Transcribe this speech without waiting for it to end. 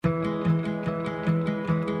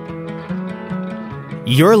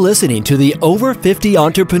You're listening to the Over 50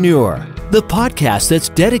 Entrepreneur, the podcast that's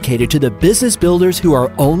dedicated to the business builders who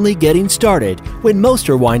are only getting started when most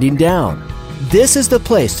are winding down. This is the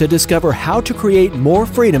place to discover how to create more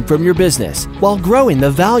freedom from your business while growing the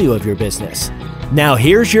value of your business. Now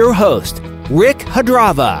here's your host, Rick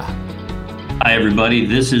Hadrava. Hi everybody,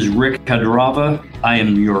 this is Rick Hadrava. I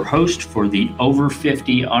am your host for the Over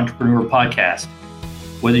 50 Entrepreneur podcast.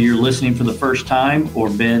 Whether you're listening for the first time or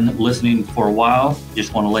been listening for a while,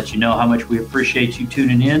 just want to let you know how much we appreciate you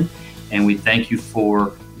tuning in, and we thank you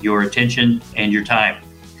for your attention and your time.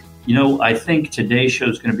 You know, I think today's show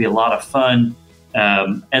is going to be a lot of fun,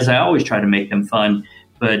 as I always try to make them fun,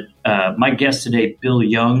 but my guest today, Bill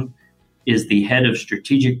Young, is the head of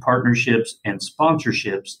strategic partnerships and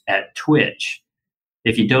sponsorships at Twitch.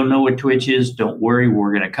 If you don't know what Twitch is, don't worry,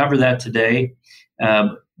 we're going to cover that today.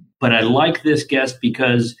 But I like this guest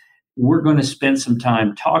because we're going to spend some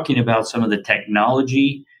time talking about some of the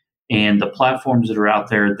technology and the platforms that are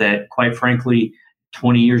out there that, quite frankly,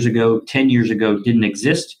 20 years ago, 10 years ago, didn't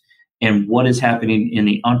exist, and what is happening in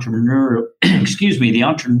the entrepreneurial, the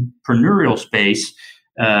entrepreneurial space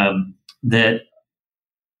that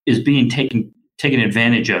is being taken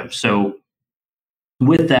advantage of. So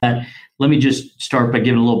with that, let me just start by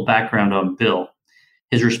giving a little background on Bill.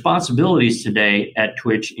 His responsibilities today at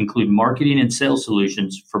Twitch include marketing and sales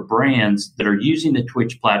solutions for brands that are using the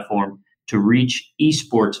Twitch platform to reach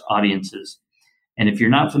esports audiences. And if you're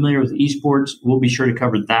not familiar with esports, we'll be sure to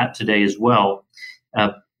cover that today as well.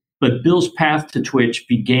 But Bill's path to Twitch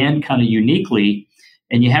began kind of uniquely,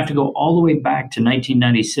 and you have to go all the way back to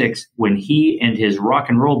 1996 when he and his rock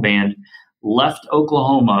and roll band left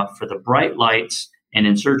Oklahoma for the bright lights and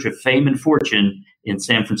in search of fame and fortune in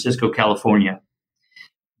San Francisco, California.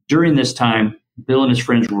 During this time, Bill and his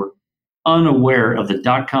friends were unaware of the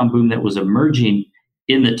dot-com boom that was emerging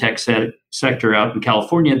in the tech sector out in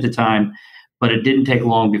California at the time, but it didn't take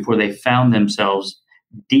long before they found themselves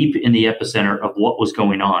deep in the epicenter of what was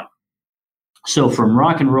going on. So from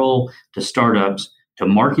rock and roll to startups to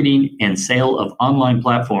marketing and sale of online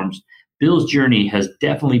platforms, Bill's journey has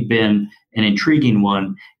definitely been an intriguing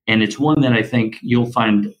one, and it's one that I think you'll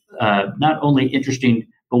find not only interesting,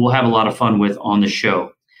 but we'll have a lot of fun with on the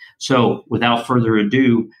show. So without further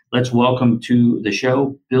ado, let's welcome to the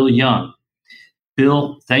show, Bill Young.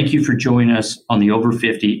 Bill, thank you for joining us on the Over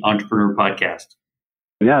 50 Entrepreneur Podcast.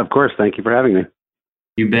 Yeah, of course. Thank you for having me.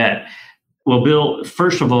 You bet. Well, Bill,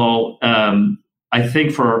 first of all, I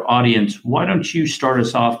think for our audience, why don't you start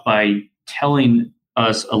us off by telling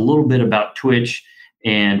us a little bit about Twitch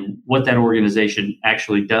and what that organization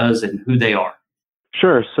actually does and who they are?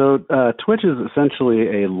 Sure. So Twitch is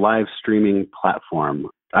essentially a live streaming platform.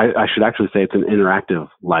 I should actually say it's an interactive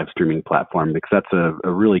live streaming platform because that's a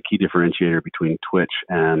really key differentiator between Twitch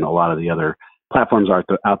and a lot of the other platforms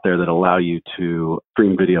out there that allow you to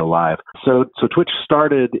stream video live. So Twitch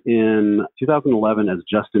started in 2011 as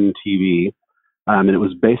Justin TV, and it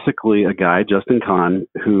was basically a guy, Justin Kahn,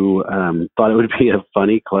 who thought it would be a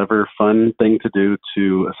funny, clever, fun thing to do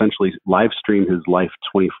to essentially live stream his life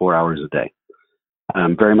 24 hours a day.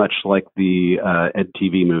 Very much like the Ed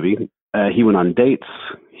TV movie. He went on dates.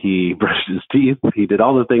 He brushed his teeth. He did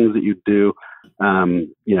all the things that you do,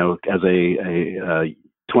 as a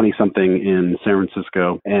 20-something in San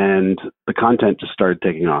Francisco. And the content just started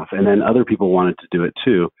taking off. And then other people wanted to do it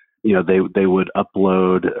too. You know, they would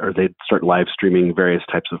upload or they'd start live streaming various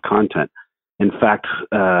types of content. In fact,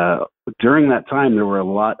 during that time, there were a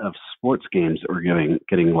lot of sports games that were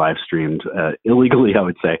getting live streamed illegally, I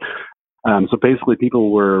would say. So basically,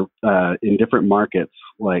 people were in different markets,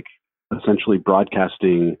 like essentially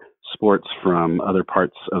broadcasting sports from other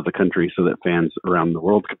parts of the country so that fans around the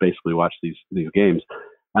world could basically watch these games.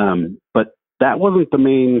 But that wasn't the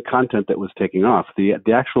main content that was taking off. The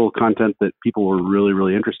actual content that people were really,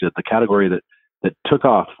 really interested in, the category that took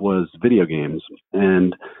off was video games.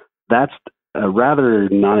 And that's a rather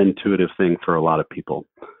non-intuitive thing for a lot of people.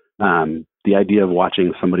 The idea of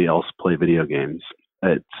watching somebody else play video games,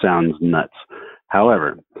 it sounds nuts.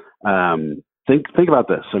 However, think about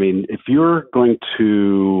this. I mean, if you're going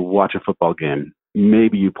to watch a football game,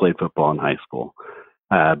 maybe you played football in high school,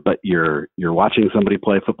 but you're watching somebody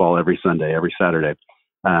play football every Sunday, every Saturday.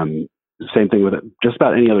 Same thing with just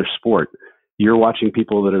about any other sport. You're watching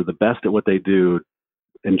people that are the best at what they do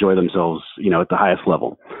enjoy themselves, at the highest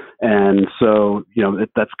level. And so,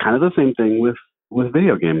 that's kind of the same thing with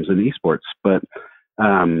video games and esports. But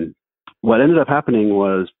what ended up happening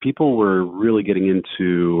was people were really getting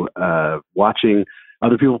into watching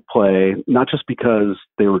other people play, not just because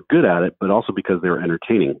they were good at it, but also because they were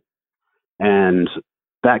entertaining. And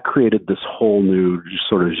that created this whole new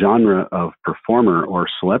sort of genre of performer or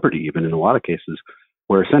celebrity, even in a lot of cases,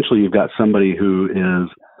 where essentially you've got somebody who is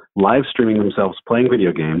live streaming themselves playing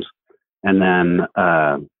video games and then,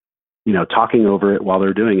 talking over it while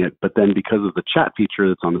they're doing it. But then because of the chat feature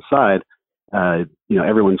that's on the side,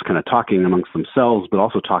 everyone's kind of talking amongst themselves, but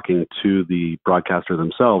also talking to the broadcaster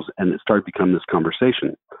themselves. And it started becoming this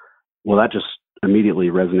conversation. Well, that just immediately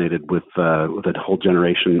resonated with a whole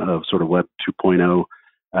generation of sort of Web 2.0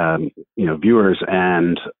 viewers,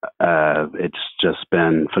 and it's just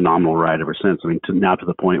been a phenomenal ride ever since. I mean, to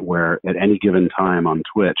the point where at any given time on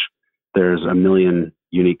Twitch, there's 1 million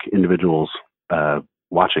unique individuals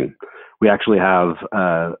watching. We actually have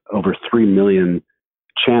over 3 million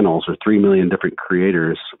channels or 3 million different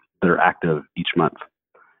creators that are active each month,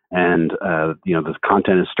 and the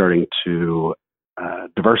content is starting to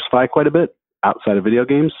diversify quite a bit outside of video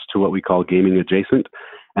games to what we call gaming adjacent,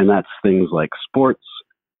 and that's things like sports,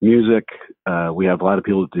 music. We have a lot of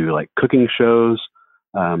people that do like cooking shows,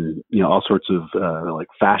 all sorts of like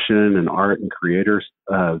fashion and art and creators,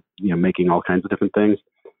 making all kinds of different things.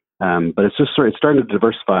 But it's starting to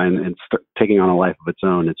diversify and taking on a life of its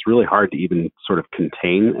own. It's really hard to even sort of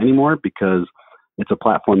contain anymore because it's a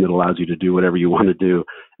platform that allows you to do whatever you want to do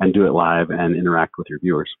and do it live and interact with your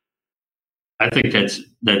viewers. I think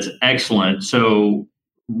that's excellent. So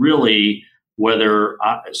really,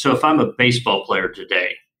 if I'm a baseball player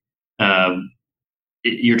today,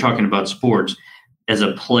 you're talking about sports. As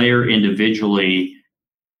a player individually,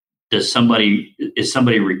 is somebody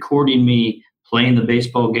recording me playing the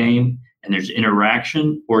baseball game and there's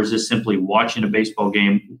interaction, or is this simply watching a baseball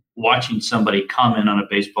game, watching somebody comment on a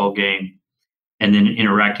baseball game, and then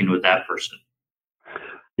interacting with that person?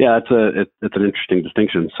 Yeah, it's an interesting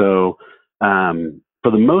distinction. So for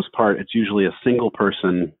the most part, it's usually a single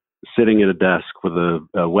person sitting at a desk with a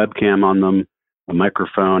webcam on them, a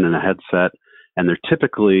microphone, and a headset. And they're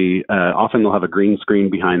typically, often they'll have a green screen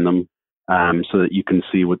behind them so that you can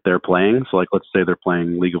see what they're playing. So like, let's say they're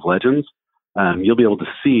playing League of Legends. You'll be able to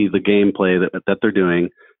see the gameplay that they're doing.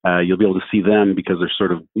 You'll be able to see them because they're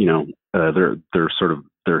sort of,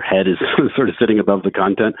 their head is sort of sitting above the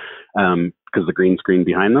content because the green screen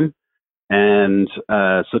behind them. And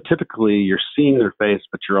so typically you're seeing their face,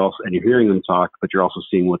 but you're hearing them talk, but you're also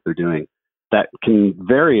seeing what they're doing. That can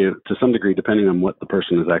vary to some degree depending on what the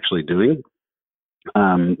person is actually doing.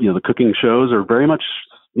 The cooking shows are very much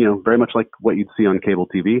like what you'd see on cable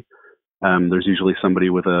TV. There's usually somebody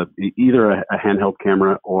with either a handheld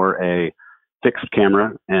camera or a fixed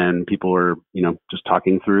camera, and people are, just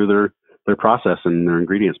talking through their process and their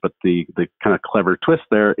ingredients. But the kind of clever twist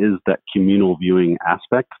there is that communal viewing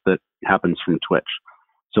aspect that happens from Twitch.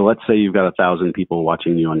 So let's say you've got 1,000 people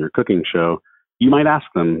watching you on your cooking show. You might ask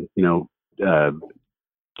them,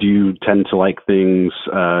 do you tend to like things,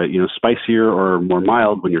 spicier or more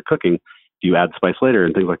mild when you're cooking? Do you add spice later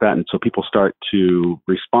and things like that? And so people start to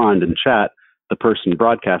respond and chat. The person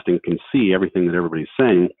broadcasting can see everything that everybody's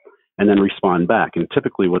saying and then respond back. And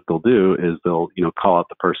typically what they'll do is they'll, call out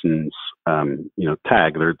the person's,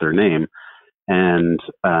 tag, their name. And,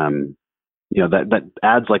 that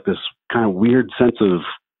adds like this kind of weird sense of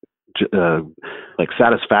like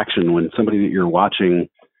satisfaction when somebody that you're watching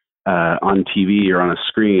on TV or on a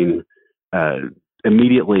screen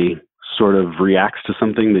immediately sort of reacts to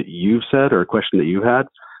something that you've said or a question that you had.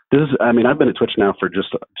 I've been at Twitch now for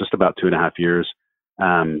just about 2.5 years.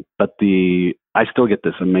 But I still get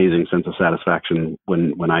this amazing sense of satisfaction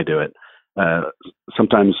when I do it.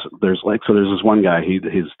 Sometimes there's this one guy,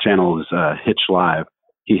 his channel is Hitch Live.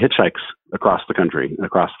 He hitchhikes across the country,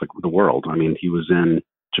 across the world. I mean, he was in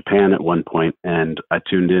Japan at one point and I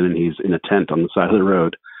tuned in and he's in a tent on the side of the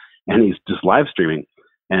road and he's just live streaming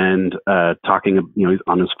and talking, he's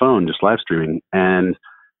on his phone, just live streaming. And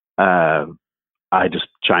I just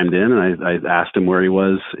chimed in and I asked him where he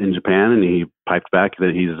was in Japan, and he piped back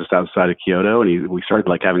that he's just outside of Kyoto. And we started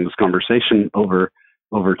like having this conversation over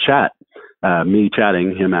chat, me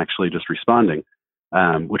chatting, him actually just responding,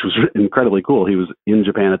 which was incredibly cool. He was in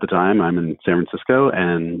Japan at the time. I'm in San Francisco,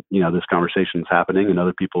 and this conversation's happening, and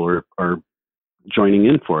other people are joining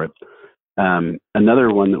in for it.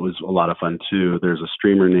 Another one that was a lot of fun too. There's a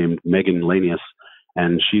streamer named Megan Lanius,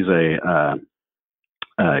 and she's a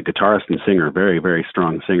guitarist and singer, very, very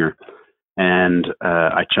strong singer. And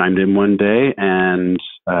I chimed in one day and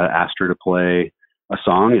asked her to play a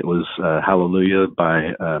song. It was Hallelujah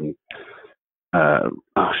by, I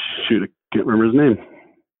can't remember his name.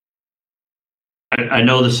 I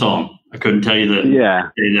know the song. I couldn't tell you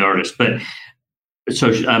the artist, but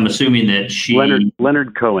so I'm assuming that she...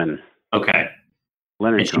 Leonard Cohen. Okay.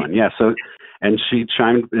 Leonard Cohen, yeah. So, And she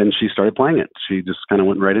chimed and she started playing it. She just kind of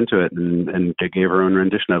went right into it and gave her own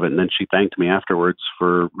rendition of it. And then she thanked me afterwards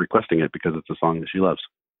for requesting it because it's a song that she loves.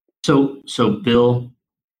 So Bill,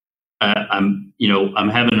 I'm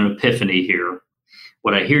having an epiphany here.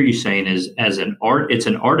 What I hear you saying is, it's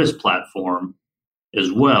an artist platform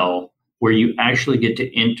as well, where you actually get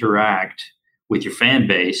to interact with your fan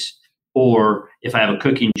base. Or if I have a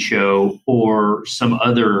cooking show or some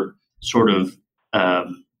other sort of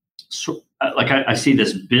I see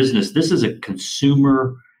this business. This is a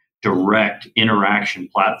consumer direct interaction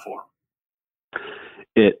platform.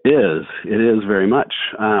 It is. It is very much.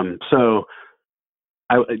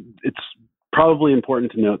 It's probably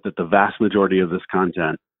important to note that the vast majority of this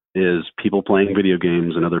content is people playing video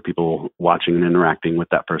games and other people watching and interacting with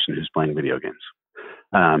that person who's playing video games.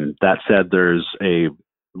 That said, there's a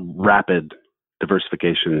rapid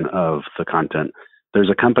diversification of the content. There's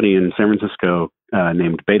a company in San Francisco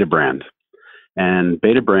named Beta Brand. And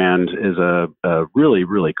Beta Brand is a really,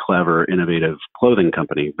 really clever, innovative clothing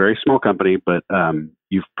company. Very small company, but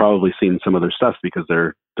you've probably seen some of their stuff because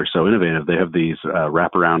they're so innovative. They have these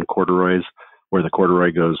wraparound corduroys where the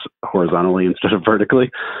corduroy goes horizontally instead of vertically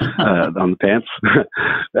on the pants.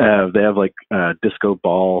 They have like disco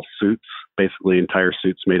ball suits, basically entire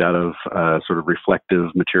suits made out of sort of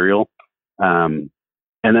reflective material. And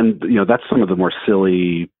then, that's some of the more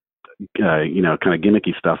silly, kind of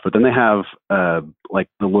gimmicky stuff. But then they have like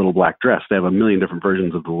the little black dress. They have a million different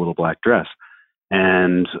versions of the little black dress.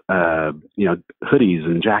 And, hoodies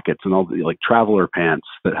and jackets and all the like traveler pants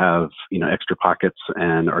that have, extra pockets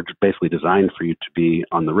and are basically designed for you to be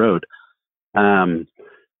on the road.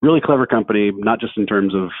 Really clever company, not just in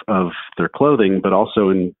terms of their clothing, but also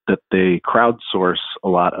in that they crowdsource a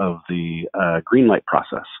lot of the green light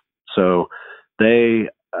process. So they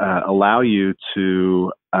allow you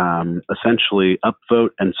to essentially upvote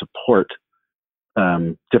and support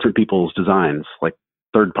different people's designs, like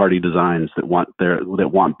third-party designs that want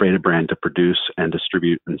Beta Brand to produce and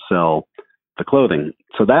distribute and sell the clothing.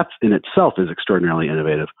 So that in itself is extraordinarily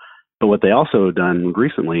innovative. But what they also have done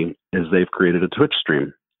recently is they've created a Twitch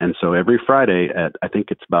stream. And so every Friday at, I think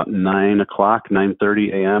it's about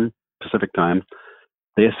 9:30 a.m. Pacific time,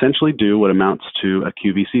 they essentially do what amounts to a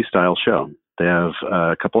QVC style show. They have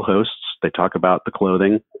a couple hosts. They talk about the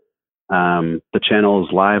clothing. The channel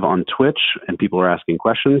is live on Twitch and people are asking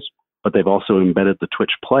questions, but they've also embedded the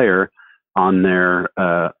Twitch player on their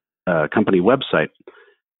company website.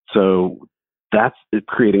 So that's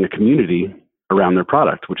creating a community around their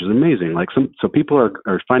product, which is amazing. So people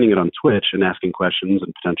are finding it on Twitch and asking questions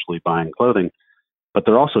and potentially buying clothing, but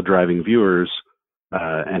they're also driving viewers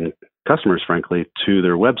and customers, frankly, to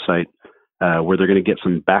their website where they're going to get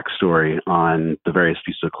some backstory on the various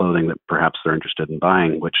pieces of clothing that perhaps they're interested in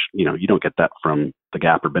buying, which, you don't get that from the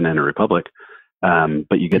Gap or Banana Republic,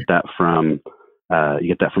 but you get that from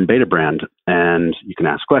Beta Brand, and you can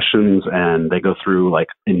ask questions, and they go through like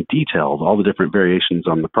in detail all the different variations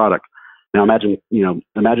on the product. Now imagine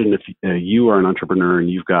if you are an entrepreneur and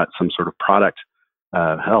you've got some sort of product,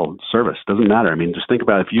 service, doesn't matter. I mean, just think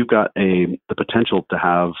about if you've got the potential to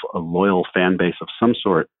have a loyal fan base of some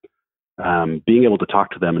sort, being able to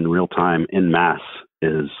talk to them in real time in mass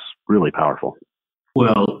is really powerful.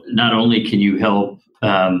 Well, not only can you help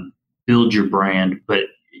build your brand, but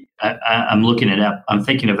I'm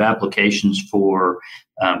thinking of applications for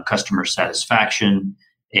customer satisfaction,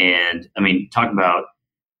 and I mean, talk about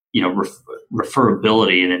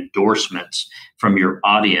referability and endorsements from your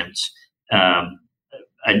audience.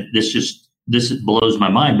 This blows my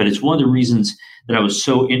mind, but it's one of the reasons that I was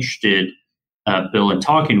so interested, Bill, in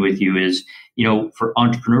talking with you is, for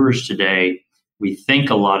entrepreneurs today, we think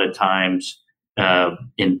a lot of times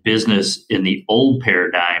in business in the old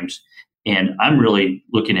paradigms, and I'm really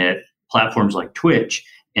looking at platforms like Twitch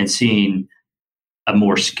and seeing a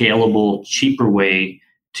more scalable, cheaper way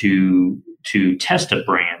to test a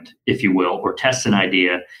brand, if you will, or test an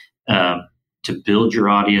idea to build your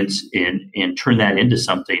audience and turn that into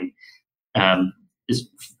something. Is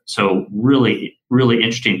so really, really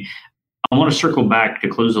interesting. I want to circle back to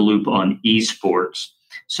close the loop on esports.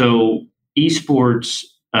 So esports,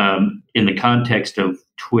 in the context of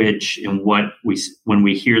Twitch and when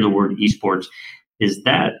we hear the word esports, is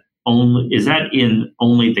that in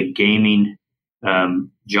only the gaming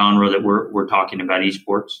genre that we're talking about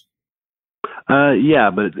esports? Yeah,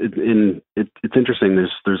 but it's interesting.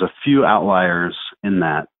 There's a few outliers in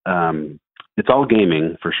that. It's all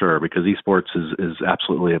gaming for sure, because esports is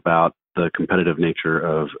absolutely about the competitive nature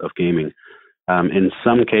of gaming. In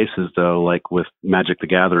some cases, though, like with Magic the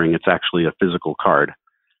Gathering, it's actually a physical card.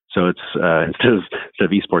 So it's instead of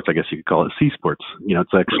esports, I guess you could call it C-sports.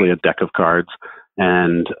 It's actually a deck of cards,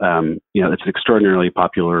 and it's an extraordinarily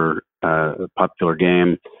popular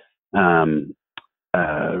game.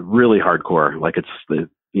 Really hardcore. Like the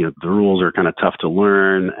rules are kind of tough to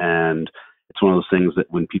learn, and it's one of those things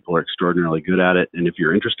that when people are extraordinarily good at it, and if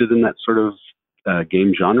you're interested in that sort of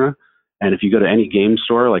game genre, and if you go to any game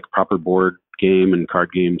store, like proper board game and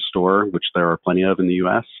card game store, which there are plenty of in the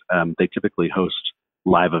U.S., they typically host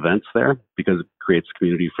live events there because it creates a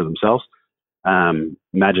community for themselves.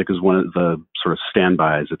 Magic is one of the sort of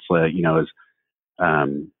standbys. It's like,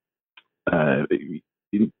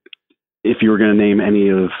 if you were going to name any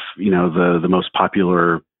of, the most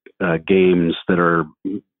popular games that are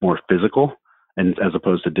more physical and as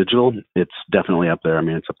opposed to digital, it's definitely up there. I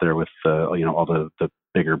mean, it's up there with, all the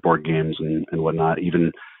bigger board games and whatnot.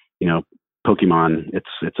 Even, Pokemon,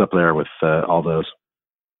 it's up there with all those.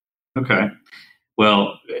 Okay.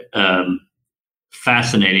 Well,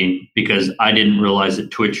 fascinating, because I didn't realize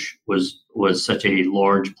that Twitch was such a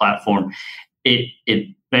large platform.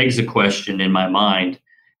 It begs a question in my mind.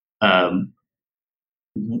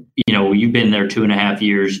 You've been there 2.5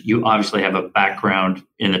 years. You obviously have a background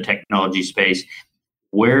in the technology space.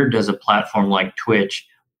 Where does a platform like Twitch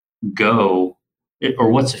go,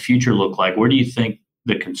 or what's the future look like? Where do you think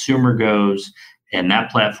the consumer goes and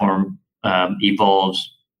that platform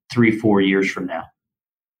evolves 3-4 years from now?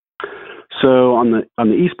 So on the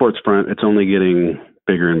esports front, it's only getting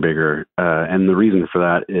bigger and bigger, and the reason for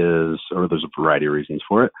that is, or there's a variety of reasons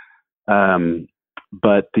for it.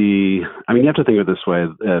 But you have to think of it this way.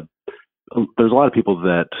 There's a lot of people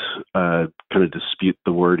that kind of dispute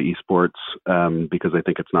the word esports because they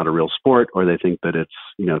think it's not a real sport, or they think that it's,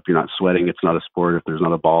 if you're not sweating, it's not a sport. If there's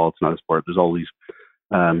not a ball, it's not a sport. There's all these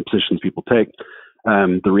positions people take.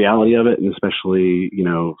 The reality of it, and especially,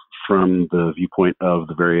 from the viewpoint of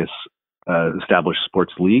the various established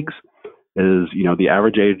sports leagues, is, the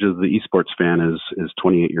average age of the esports fan is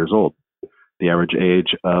 28 years old. The average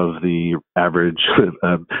age of the average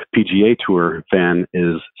PGA Tour fan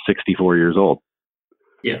is 64 years old.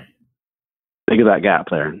 Yeah. Think of that gap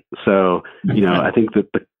there. So, I think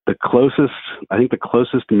that the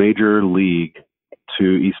closest major league to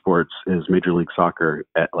esports is Major League Soccer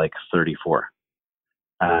at like 34.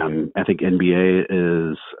 I think NBA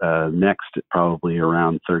is next at probably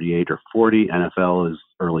around 38 or 40. NFL is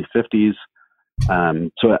early 50s.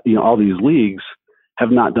 So, all these leagues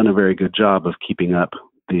have not done a very good job of keeping up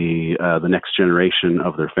the next generation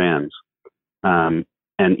of their fans. And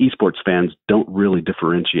esports fans don't really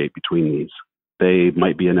differentiate between these. They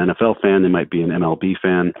might be an NFL fan, they might be an MLB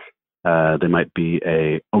fan, they might be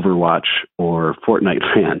a Overwatch or Fortnite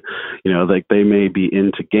fan. Like they may be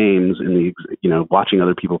into games in the, watching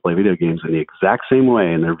other people play video games in the exact same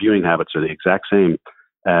way, and their viewing habits are the exact same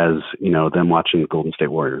as, them watching Golden State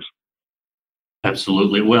Warriors.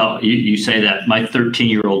 Absolutely. Well, you say that. My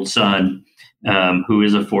 13-year-old son, who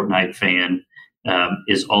is a Fortnite fan,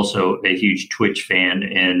 is also a huge Twitch fan.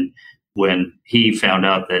 And when he found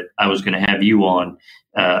out that I was going to have you on,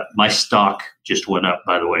 my stock just went up,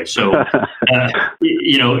 by the way. So, and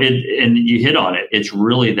you hit on it. It's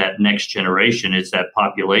really that next generation. It's that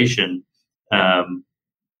population.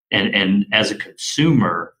 And as a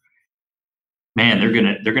consumer, man, they're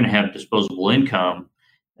going to have disposable income.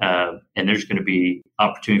 And there's going to be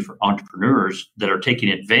opportunity for entrepreneurs that are taking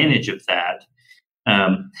advantage of that.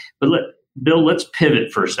 But Bill, let's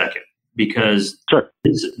pivot for a second, because sure.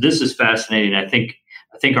 This is fascinating. I think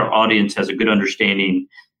our audience has a good understanding,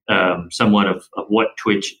 somewhat of what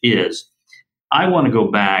Twitch is. I want to go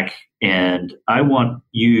back, and I want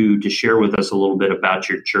you to share with us a little bit about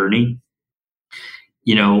your journey.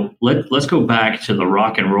 Let's go back to the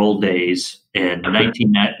rock and roll days in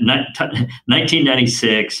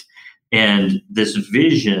 1996, and this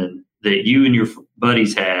vision that you and your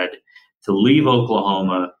buddies had to leave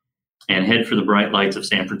Oklahoma and head for the bright lights of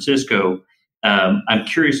San Francisco. I'm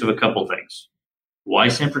curious of a couple things. Why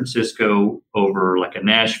San Francisco over like a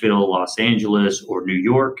Nashville, Los Angeles, or New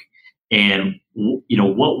York? And,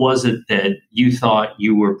 what was it that you thought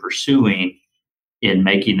you were pursuing in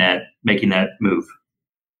making that move?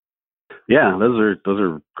 Yeah, those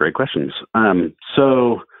are great questions.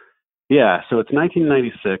 So it's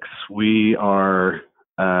 1996. We are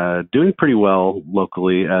doing pretty well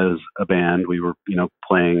locally as a band. We were,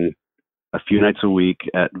 playing a few nights a week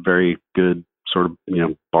at very good sort of,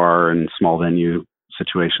 bar and small venue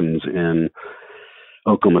situations in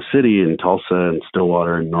Oklahoma City and Tulsa and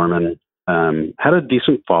Stillwater and Norman. Had a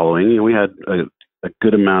decent following. We had a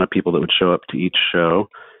good amount of people that would show up to each show,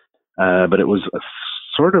 but it was a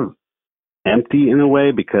sort of empty in a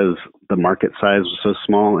way because the market size was so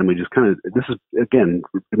small, and we just kind of, this is, again,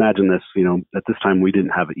 imagine this, at this time we didn't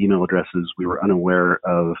have email addresses. We were unaware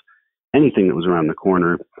of anything that was around the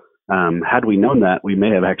corner. Had we known that, we may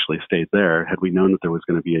have actually stayed there. Had we known that there was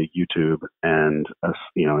going to be a YouTube and a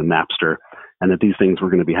Napster, and that these things were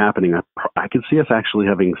going to be happening, I could see us actually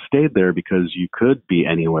having stayed there because you could be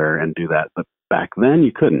anywhere and do that. But back then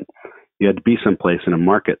you couldn't. You had to be someplace in a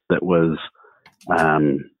market that was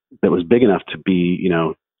big enough to be,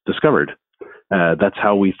 discovered. That's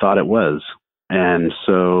how we thought it was. And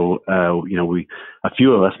so, a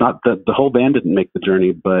few of us, not the whole band didn't make the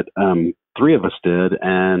journey, but three of us did.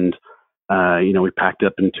 And, we packed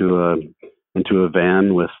up into a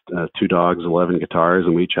van with 2 dogs, 11 guitars,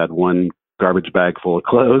 and we each had one garbage bag full of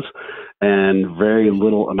clothes and very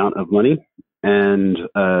little amount of money. And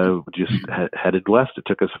just headed west. It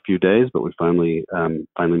took us a few days, but we finally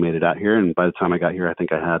made it out here. And by the time I got here, I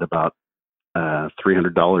think I had about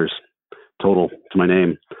 $300 total to my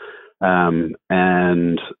name. That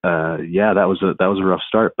was a rough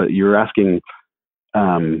start. But you were asking,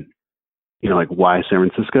 why San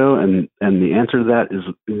Francisco? And the answer to that is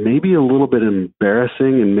maybe a little bit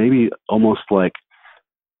embarrassing and maybe almost like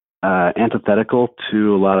antithetical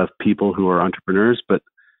to a lot of people who are entrepreneurs. But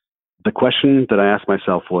the question that I asked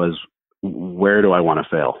myself was, where do I want to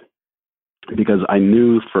fail? Because I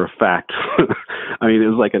knew for a fact, it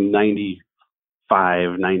was like a 99%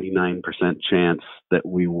 chance that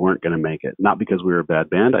we weren't going to make it. Not because we were a bad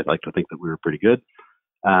band. I'd like to think that we were pretty good.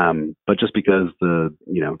 But just because the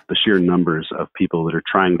sheer numbers of people that are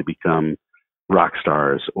trying to become rock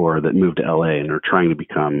stars or that move to LA and are trying to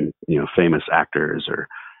become, famous actors or,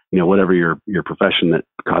 whatever your profession that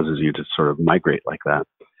causes you to sort of migrate like that.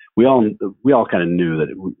 We all kind of knew that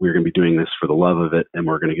we were going to be doing this for the love of it, and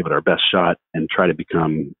we're going to give it our best shot and try to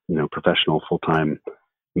become, professional full-time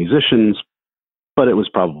musicians, but it was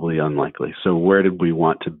probably unlikely. So where did we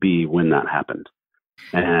want to be when that happened?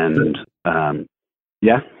 And,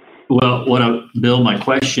 yeah. Well, Bill, my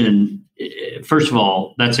question, first of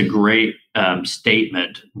all, that's a great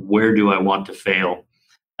statement. Where do I want to fail?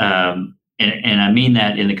 And I mean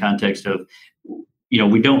that in the context of, we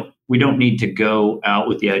don't need to go out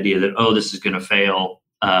with the idea that, this is going to fail.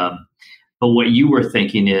 But what you were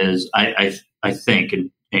thinking is, I think,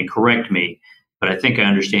 and correct me, but I think I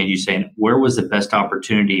understand you saying, where was the best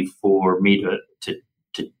opportunity for me to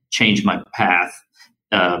change my path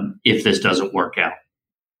if this doesn't work out?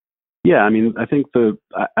 Yeah, I think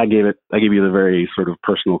I gave you the very sort of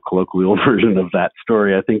personal, colloquial version of that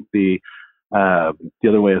story. I think the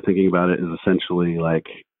other way of thinking about it is essentially like,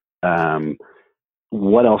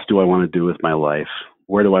 what else do I want to do with my life?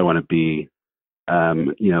 Where do I want to be?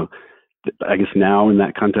 I guess now in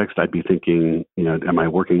that context, I'd be thinking, am I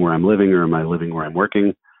working where I'm living or am I living where I'm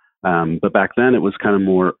working? But back then it was kind of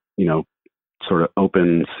more, sort of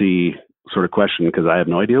open sea sort of question, because I have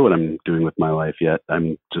no idea what I'm doing with my life yet.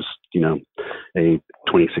 I'm just, a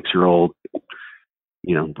 26-year-old,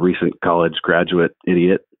 recent college graduate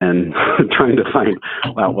idiot and trying to find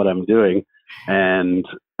out what I'm doing. And,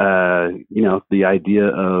 the idea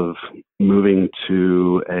of moving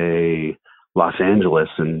to a Los Angeles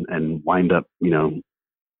and wind up,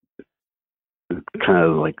 kind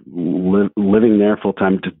of like living there full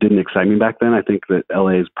time just didn't excite me back then. I think that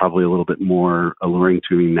LA is probably a little bit more alluring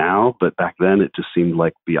to me now, but back then it just seemed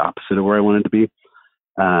like the opposite of where I wanted to be.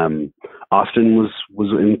 Austin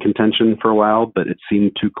was in contention for a while, but it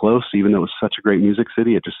seemed too close. Even though it was such a great music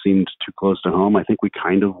city, it just seemed too close to home. I think we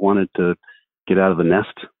kind of wanted to get out of the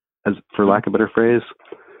nest, as for lack of a better phrase,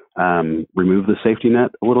 remove the safety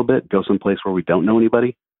net a little bit, go someplace where we don't know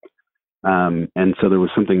anybody. And so there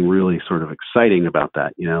was something really sort of exciting about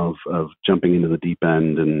that, of jumping into the deep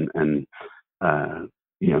end and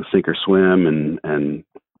sink or swim and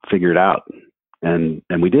figure it out. And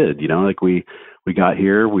we did, we got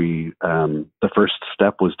here, the first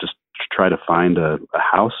step was just to try to find a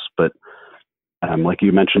house. But, like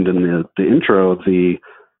you mentioned in the intro, the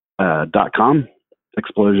 .com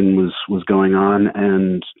explosion was going on,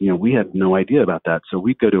 and, we had no idea about that. So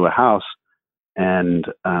we'd go to a house and,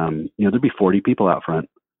 there'd be 40 people out front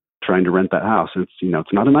trying to rent that house. It's,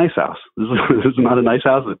 it's not a nice house. This is not a nice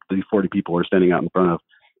house that these 40 people are standing out in front of.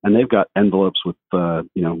 And they've got envelopes with,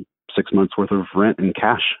 6 months worth of rent and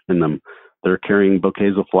cash in them. They're carrying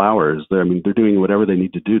bouquets of flowers. They're doing whatever they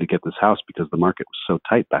need to do to get this house because the market was so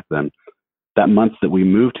tight back then. That month that we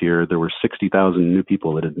moved here, there were 60,000 new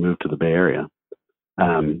people that had moved to the Bay Area.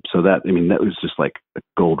 So that was just like a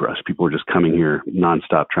gold rush. People were just coming here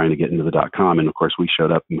nonstop trying to get into the .com. And of course we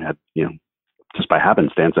showed up and had, just by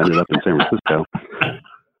happenstance ended up in San Francisco.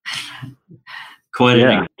 Quite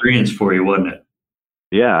an experience for you, wasn't it?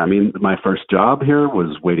 Yeah, I mean, my first job here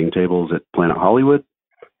was waiting tables at Planet Hollywood.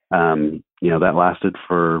 That lasted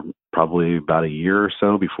for probably about a year or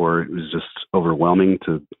so before it was just overwhelming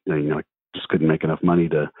to, I just couldn't make enough money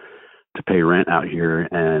to pay rent out here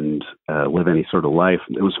and live any sort of life.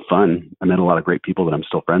 It was fun. I met a lot of great people that I'm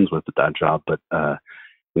still friends with at that job, but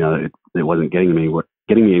it wasn't getting me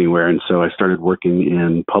anywhere. And so I started working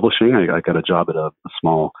in publishing. I got a job at a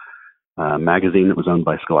small magazine that was owned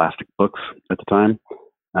by Scholastic Books at the time.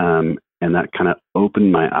 And that kind of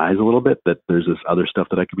opened my eyes a little bit that there's this other stuff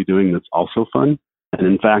that I could be doing that's also fun. And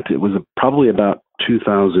in fact, it was probably about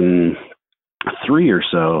 2003 or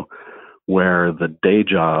so where the day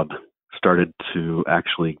job started to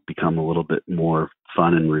actually become a little bit more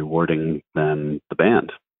fun and rewarding than the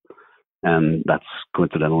band. And that's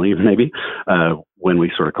coincidentally, maybe, when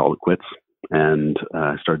we sort of called it quits and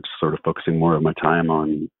started sort of focusing more of my time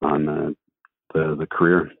on the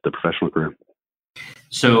career, the professional career.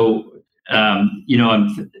 So,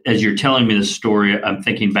 as you're telling me this story, I'm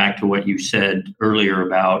thinking back to what you said earlier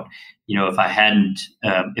about, if I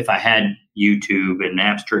had YouTube and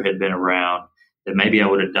Napster had been around, that maybe I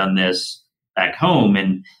would have done this back home.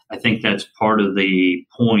 And I think that's part of the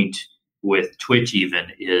point with Twitch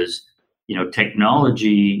even is,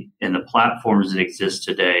 technology and the platforms that exist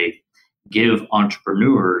today give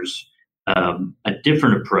entrepreneurs a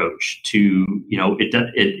different approach to,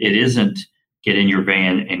 it isn't get in your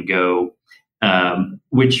van and go,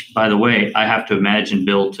 which, by the way, I have to imagine,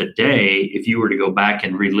 Bill, today, if you were to go back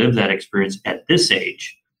and relive that experience at this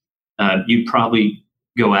age, you'd probably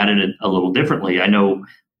go at it a little differently. I know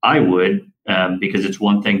I would, because it's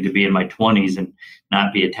one thing to be in my 20s and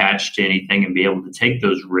not be attached to anything and be able to take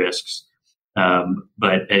those risks.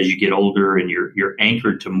 But as you get older and you're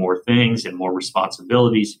anchored to more things and more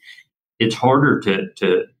responsibilities, it's harder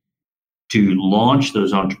to launch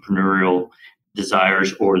those entrepreneurial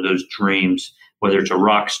desires or those dreams, whether it's a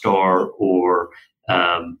rock star or,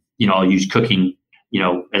 I'll use cooking,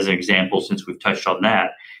 as an example, since we've touched on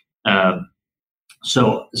that.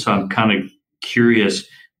 So I'm kind of curious,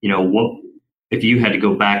 what, if you had to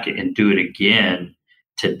go back and do it again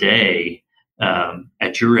today,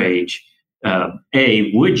 at your age,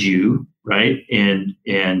 would you, right? And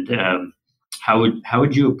how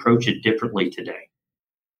would you approach it differently today?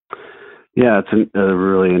 Yeah, it's a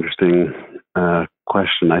really interesting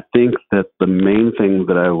question. I think that the main thing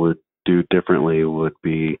that I would do differently would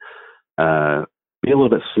be a little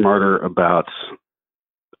bit smarter about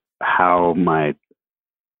how my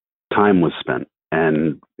time was spent,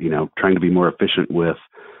 and trying to be more efficient with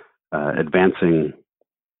advancing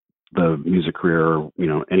the music career, or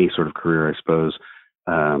any sort of career, I suppose.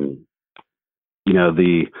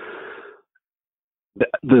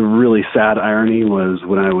 The really sad irony was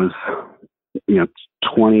when I was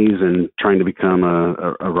 20s and trying to become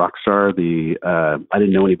a rock star, I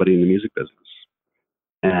didn't know anybody in the music business.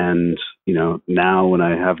 And, now when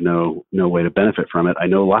I have no way to benefit from it, I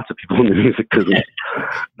know lots of people in the music business.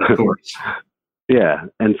 Of course. Yeah.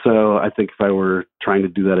 And so I think if I were trying to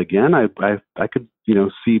do that again, I could,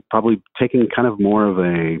 see probably taking kind of more of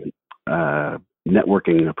a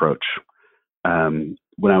networking approach.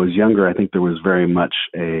 When I was younger, I think there was very much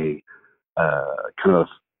a kind of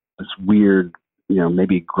this weird,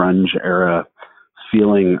 maybe grunge era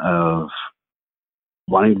feeling of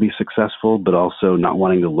wanting to be successful, but also not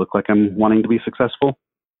wanting to look like I'm wanting to be successful.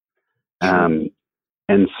 And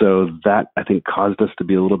so that, I think, caused us to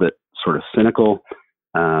be a little bit sort of cynical.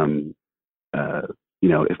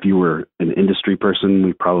 If you were an industry person,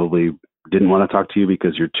 we probably didn't want to talk to you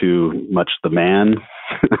because you're too much the man.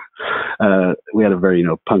 We had a very,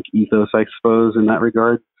 punk ethos, I suppose, in that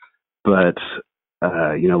regard. But,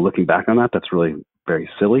 looking back on that, that's really very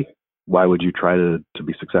silly. Why would you try to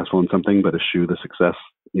be successful in something but eschew the success,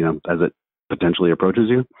 as it potentially approaches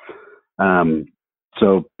you?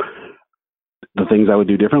 So the things I would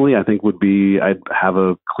do differently, I think, would be I'd have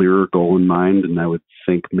a clearer goal in mind, and I would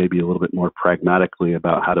think maybe a little bit more pragmatically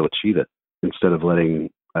about how to achieve it instead of letting,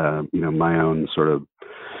 my own sort of,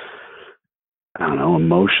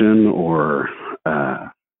 emotion or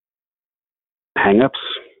hang-ups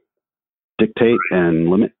dictate and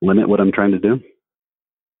limit what I'm trying to do.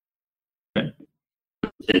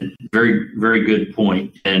 Very, very good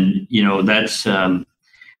point. And,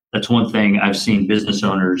 that's one thing I've seen business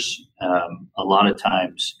owners, a lot of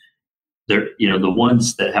times they're, the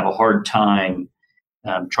ones that have a hard time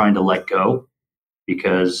trying to let go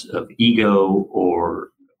because of ego or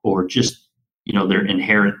just, their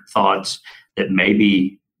inherent thoughts that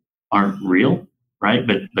maybe aren't real, right?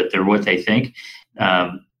 But they're what they think.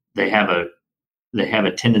 They have they have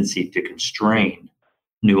a tendency to constrain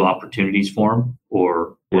new opportunities for them,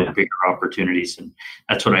 or bigger opportunities, and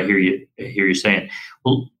that's what I hear you saying.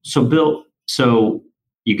 Well, so Bill, so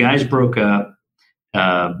you guys broke up.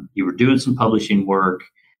 You were doing some publishing work.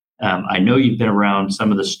 I know you've been around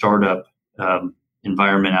some of the startup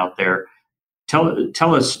environment out there. Tell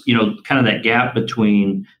us, kind of that gap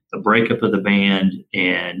between the breakup of the band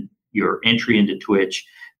and your entry into Twitch.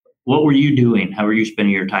 What were you doing? How were you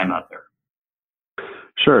spending your time out there?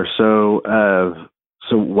 Sure. So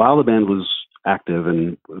while the band was active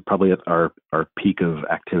and probably at our peak of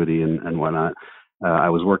activity and whatnot, I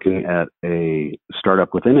was working at a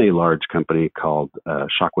startup within a large company called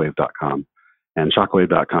Shockwave.com, and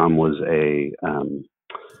Shockwave.com was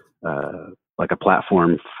like a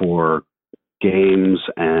platform for games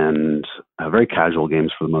and very casual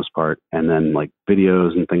games for the most part, and then like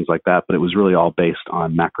videos and things like that. But it was really all based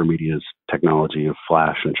on Macromedia's technology of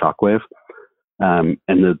Flash and Shockwave. And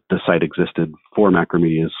the site existed for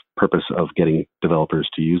Macromedia's purpose of getting developers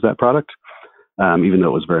to use that product, even though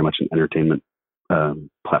it was very much an entertainment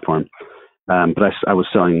platform. But I was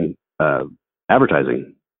selling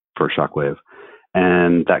advertising for Shockwave,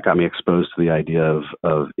 and that got me exposed to the idea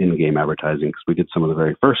of in-game advertising, because we did some of the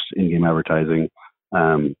very first in-game advertising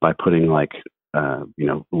by putting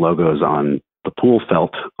logos on the pool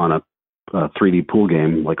felt on a 3D pool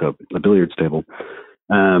game, like a billiards table.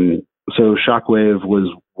 So Shockwave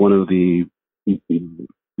was one of the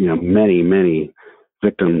many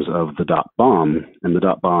victims of the dot bomb, and the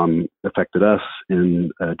dot bomb affected us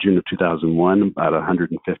in June of 2001. About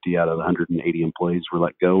 150 out of 180 employees were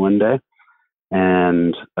let go one day.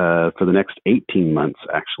 And for the next 18 months,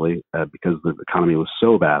 actually, because the economy was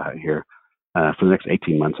so bad out here, for the next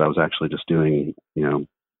 18 months, I was actually just doing,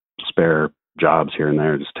 spare jobs here and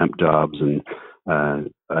there, just temp jobs. And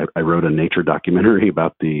I wrote a nature documentary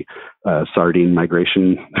about the sardine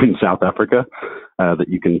migration in South Africa that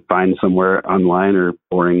you can find somewhere online, or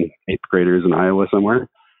boring 8th graders in Iowa somewhere.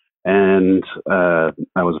 And I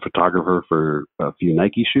was a photographer for a few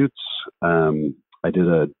Nike shoots. I did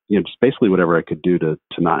just basically whatever I could do to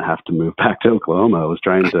not have to move back to Oklahoma. I was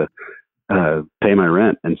trying to pay my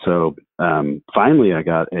rent. And so finally I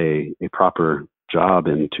got a proper job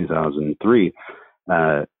in 2003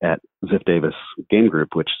 at Ziff Davis Game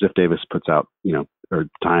Group, which Ziff Davis puts out, or at the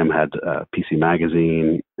time had PC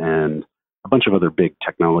Magazine and a bunch of other big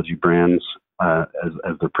technology brands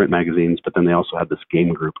as their print magazines. But then they also had this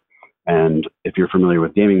game group. And if you're familiar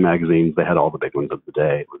with gaming magazines, they had all the big ones of the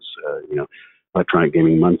day. It was, Electronic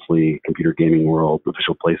Gaming Monthly, Computer Gaming World,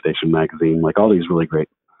 Official PlayStation Magazine, like all these really great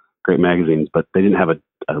magazines, but they didn't have a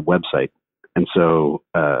website. And so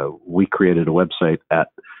we created a website at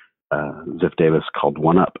Ziff Davis called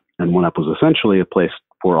OneUp. And OneUp was essentially a place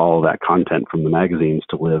for all of that content from the magazines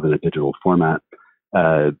to live in a digital format.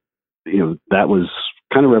 That was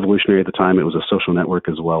kind of revolutionary at the time. It was a social network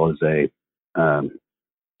as well as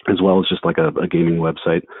just like a gaming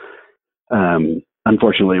website.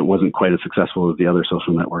 Unfortunately, it wasn't quite as successful as the other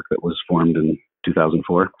social network that was formed in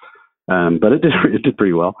 2004, but it did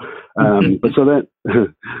pretty well. But so then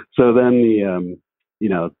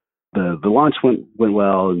the launch went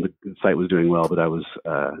well, and the site was doing well. But I was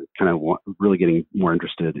kind of really getting more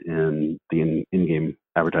interested in the in-game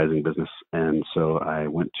advertising business, and so I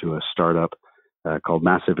went to a startup called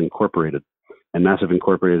Massive Incorporated. And Massive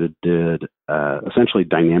Incorporated did essentially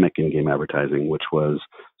dynamic in-game advertising, which was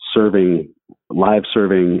live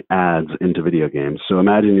serving ads into video games. So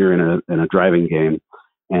imagine you're in a driving game,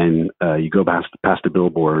 and you go past a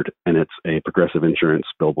billboard, and it's a Progressive Insurance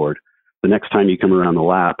billboard. The next time you come around the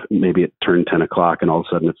lap, maybe it turned 10 o'clock, and all of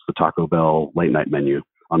a sudden it's the Taco Bell late night menu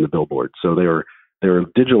on the billboard. So they were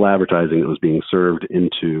digital advertising that was being served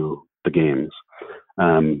into the games.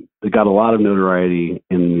 It got a lot of notoriety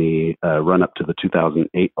in the run up to the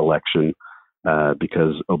 2008 election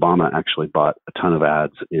because Obama actually bought a ton of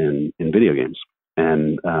ads in video games,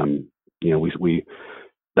 and we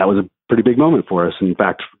that was a pretty big moment for us. In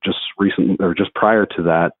fact, just prior to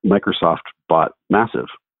that, Microsoft bought Massive,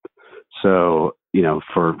 so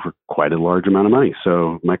for quite a large amount of money.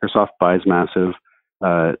 So Microsoft buys Massive,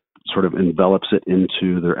 sort of envelops it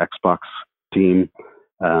into their Xbox team.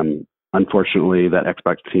 Unfortunately, that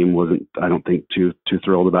Xbox team wasn't, I don't think, too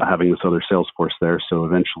thrilled about having this other sales force there. So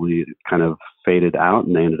eventually it kind of faded out,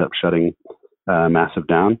 and they ended up shutting Massive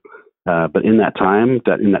down. But in that time,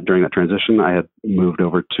 during that transition, I had moved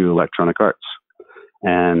over to Electronic Arts.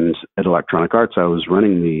 And at Electronic Arts, I was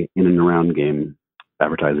running the in and around game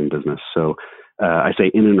advertising business. So I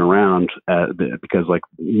say in and around because like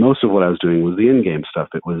most of what I was doing was the in-game stuff.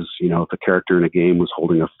 It was, if a character in a game was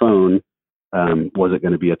holding a phone, Was it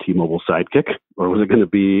going to be a T-Mobile Sidekick, or was it going to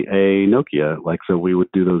be a Nokia? So we would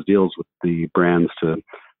do those deals with the brands to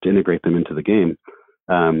integrate them into the game.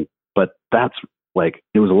 But that's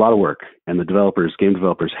it was a lot of work, and the game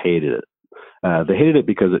developers hated it. They hated it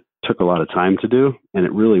because it took a lot of time to do, and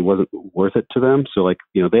it really wasn't worth it to them. So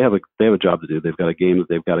they have a job to do. They've got a game that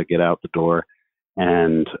they've got to get out the door,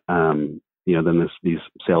 and then these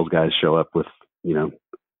sales guys show up with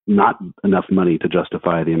not enough money to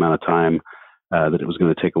justify the amount of time that it was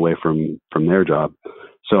going to take away from their job.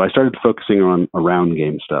 So I started focusing on around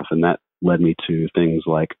game stuff, and that led me to things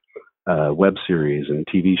like web series and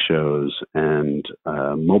TV shows and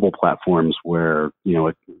mobile platforms where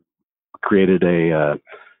it created a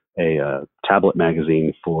tablet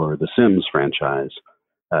magazine for the Sims franchise,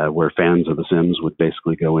 where fans of the Sims would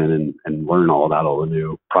basically go in and learn all about all the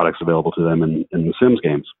new products available to them in the Sims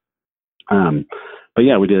games. But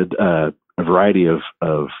yeah, we did a variety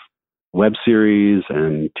of web series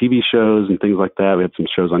and TV shows and things like that. We had some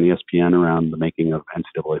shows on ESPN around the making of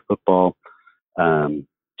NCAA football.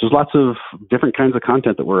 Just lots of different kinds of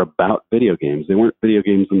content that were about video games. They weren't video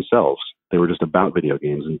games themselves. They were just about video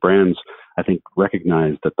games. And brands, I think,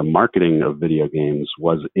 recognized that the marketing of video games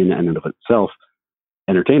was in and of itself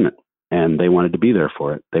entertainment. And they wanted to be there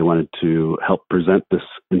for it. They wanted to help present this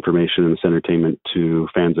information and this entertainment to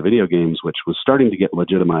fans of video games, which was starting to get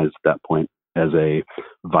legitimized at that point as a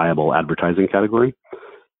viable advertising category.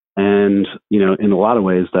 And, in a lot of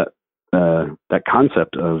ways, that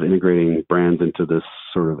concept of integrating brands into this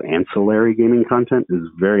sort of ancillary gaming content is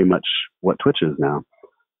very much what Twitch is now.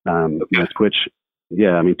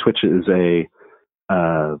 Twitch is a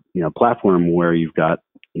platform where you've got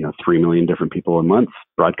 3 million different people a month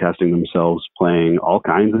broadcasting themselves playing all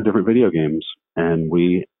kinds of different video games, and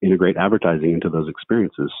we integrate advertising into those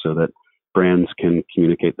experiences so that brands can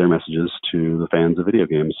communicate their messages to the fans of video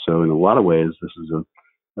games. So in a lot of ways, this is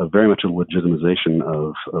a very much a legitimization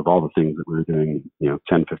of all the things that we were doing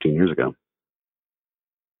 10, 15 years ago.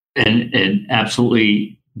 And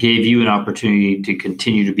absolutely gave you an opportunity to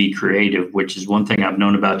continue to be creative, which is one thing I've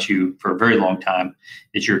known about you for a very long time,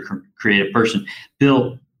 is you're a creative person.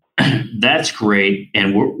 Bill, that's great.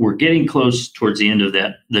 And we're getting close towards the end of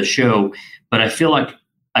the show, but I feel like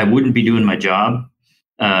I wouldn't be doing my job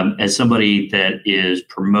as somebody that is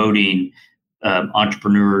promoting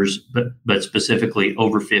entrepreneurs, but specifically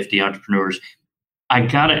over 50 entrepreneurs. I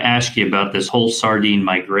got to ask you about this whole sardine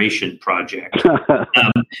migration project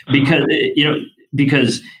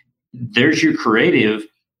because there's your creative,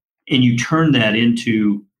 and you turn that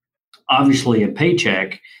into obviously a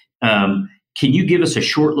paycheck. Can you give us a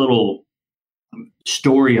short little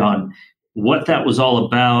story on what that was all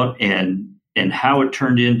about and how it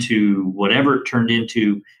turned into whatever it turned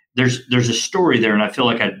into? There's a story there, and I feel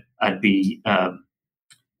like I'd be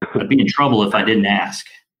in trouble if I didn't ask.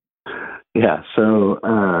 Yeah, so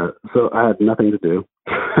I had nothing to do.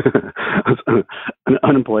 I was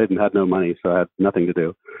unemployed and had no money, so I had nothing to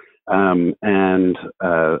do. And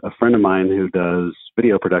a friend of mine who does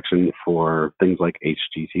video production for things like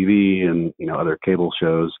HGTV and other cable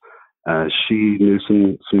shows, she knew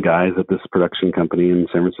some guys at this production company in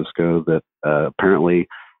San Francisco that apparently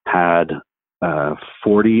had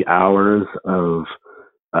 40 hours of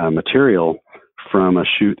material from a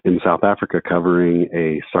shoot in South Africa covering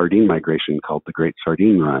a sardine migration called the Great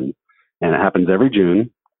Sardine Run. And it happens every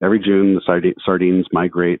June. Every June, the sardines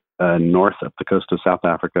migrate north up the coast of South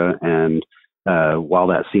Africa. And while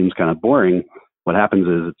that seems kind of boring, what happens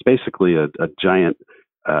is it's basically a giant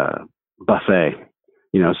buffet.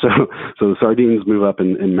 So the sardines move up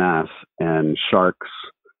in mass, and sharks,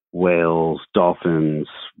 whales, dolphins,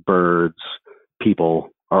 birds, people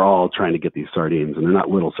are all trying to get these sardines. And they're not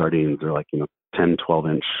little sardines. They're 10,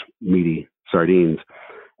 12-inch meaty sardines.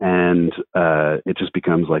 And it just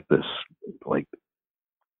becomes this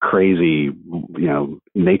crazy,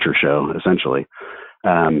 nature show, essentially.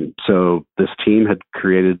 So this team had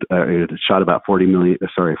shot about 40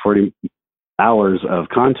 hours of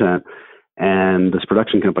content, and this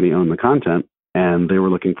production company owned the content, and they were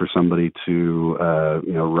looking for somebody to,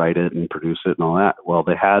 write it and produce it and all that. Well,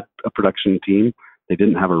 they had a production team. They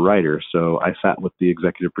didn't have a writer. So I sat with the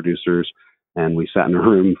executive producers, and we sat in a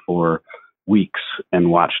room for weeks and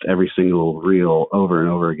watched every single reel over and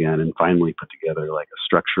over again, and finally put together a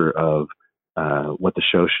structure of what the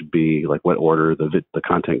show should be, what order the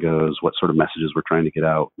content goes, what sort of messages we're trying to get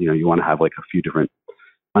out. You want to have a few different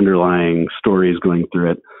underlying stories going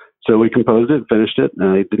through it. So we composed it, finished it, and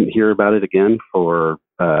I didn't hear about it again for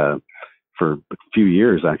a few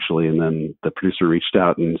years, actually. And then the producer reached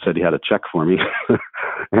out and said he had a check for me.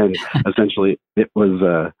 And essentially it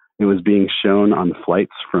was it was being shown on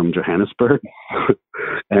flights from Johannesburg,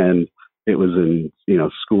 and it was in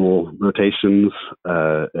school rotations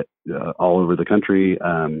all over the country.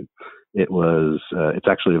 It's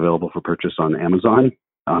actually available for purchase on Amazon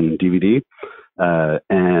on DVD,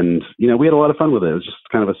 and we had a lot of fun with it. It was just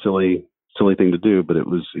kind of a silly thing to do, but it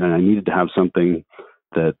was. I needed to have something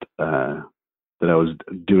that I was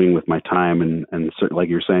doing with my time, and like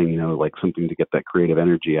you're saying, like something to get that creative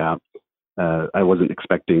energy out. I wasn't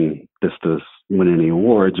expecting this to win any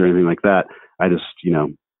awards or anything like that. I just,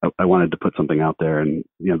 I wanted to put something out there, and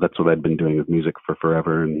that's what I'd been doing with music for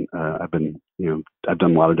forever. And I've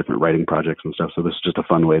done a lot of different writing projects and stuff. So this is just a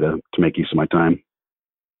fun way to make use of my time.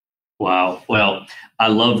 Wow. Well, I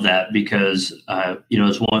love that because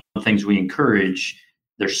it's one of the things we encourage.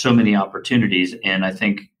 There's so many opportunities, and I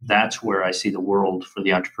think that's where I see the world for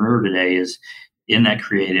the entrepreneur today is in that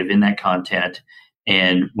creative, in that content,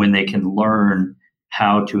 and when they can learn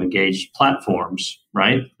how to engage platforms,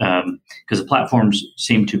 right? Because the platforms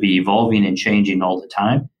seem to be evolving and changing all the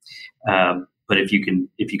time. But if you can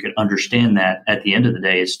understand that, at the end of the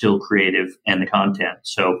day, it's still creative and the content.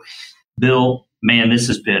 So, Bill, man, this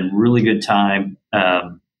has been really good time.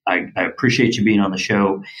 I appreciate you being on the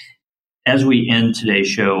show. As we end today's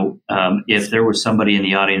show, if there was somebody in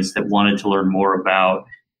the audience that wanted to learn more about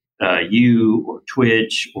you or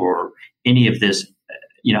Twitch or any of this,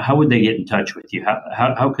 how would they get in touch with you?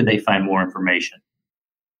 How could they find more information?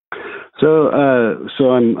 So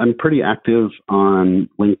I'm pretty active on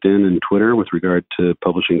LinkedIn and Twitter with regard to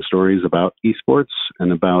publishing stories about esports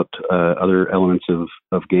and about other elements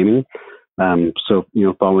of gaming. So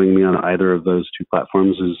following me on either of those two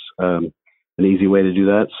platforms is an easy way to do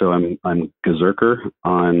that. So I'm Gazerker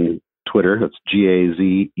on Twitter. That's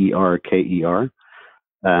Gazerker.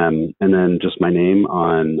 And then just my name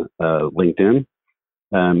on LinkedIn.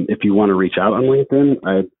 If you want to reach out on LinkedIn,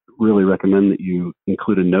 I really recommend that you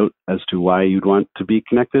include a note as to why you'd want to be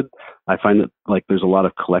connected. I find that there's a lot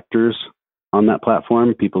of collectors on that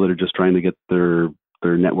platform, people that are just trying to get their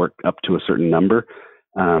network up to a certain number.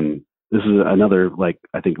 This is another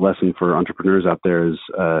I think lesson for entrepreneurs out there is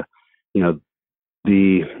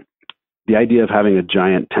the idea of having a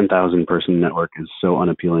giant 10,000 person network is so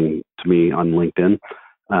unappealing to me on LinkedIn.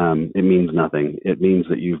 It means nothing. It means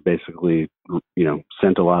that you've basically,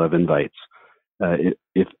 sent a lot of invites.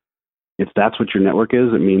 If that's what your network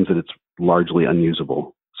is, it means that it's largely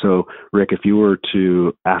unusable. So, Rick, if you were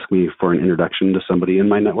to ask me for an introduction to somebody in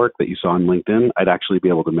my network that you saw on LinkedIn, I'd actually be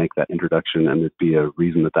able to make that introduction, and there'd be a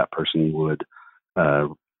reason that person would,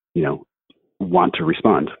 want to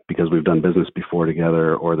respond because we've done business before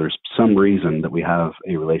together, or there's some reason that we have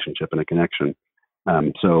a relationship and a connection.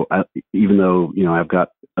 So even though, I've got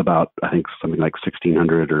about, I think something like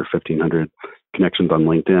 1,600 or 1,500 connections on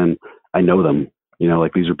LinkedIn, I know them,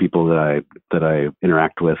 these are people that I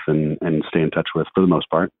interact with and stay in touch with for the most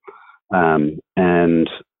part.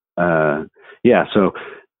 So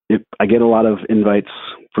if I get a lot of invites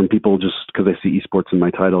from people just because they see esports in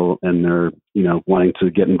my title and they're, wanting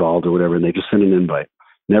to get involved or whatever, and they just send an invite.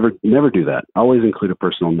 Never do that. Always include a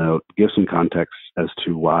personal note, give some context as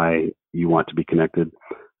to why you want to be connected.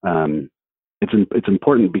 It's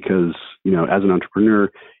important because, as an entrepreneur,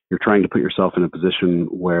 you're trying to put yourself in a position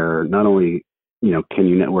where not only, can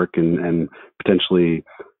you network and potentially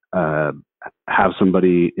have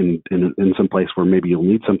somebody in some place where maybe you'll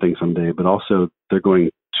need something someday, but also they're going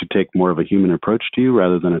to take more of a human approach to you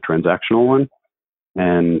rather than a transactional one.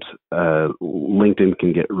 And LinkedIn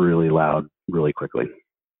can get really loud really quickly.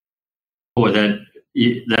 Boy, that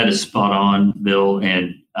is spot on, Bill,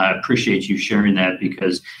 and I appreciate you sharing that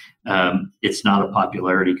because it's not a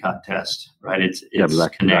popularity contest, right? It's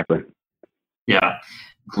exactly. Yeah,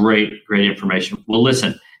 great information. Well,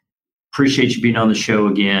 listen, appreciate you being on the show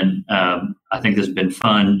again. I think this has been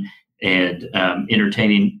fun and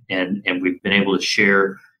entertaining, and we've been able to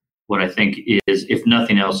share what I think is, if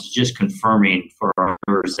nothing else, just confirming for our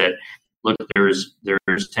viewers that, look, there's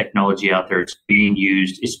technology out there. It's being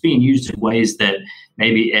used. It's being used in ways that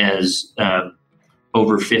maybe as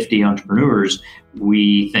over 50 entrepreneurs,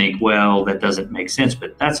 we think, well, that doesn't make sense.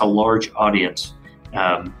 But that's a large audience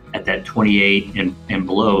at that 28 and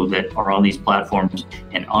below that are on these platforms,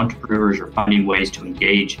 and entrepreneurs are finding ways to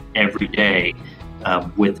engage every day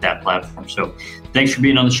with that platform. So thanks for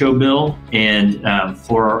being on the show, Bill. And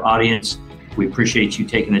for our audience, we appreciate you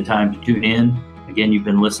taking the time to tune in. Again, you've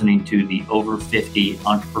been listening to the Over 50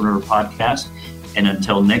 Entrepreneur Podcast. And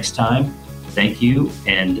until next time, thank you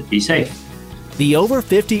and be safe. The Over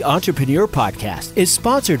 50 Entrepreneur Podcast is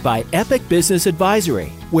sponsored by Epic Business Advisory,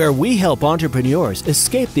 where we help entrepreneurs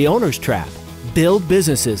escape the owner's trap, build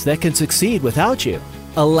businesses that can succeed without you,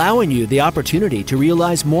 allowing you the opportunity to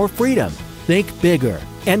realize more freedom, think bigger,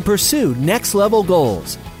 and pursue next-level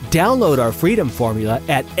goals. Download our Freedom Formula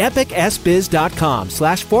at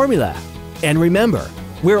epicsbiz.com/formula. And remember,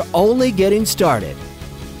 we're only getting started.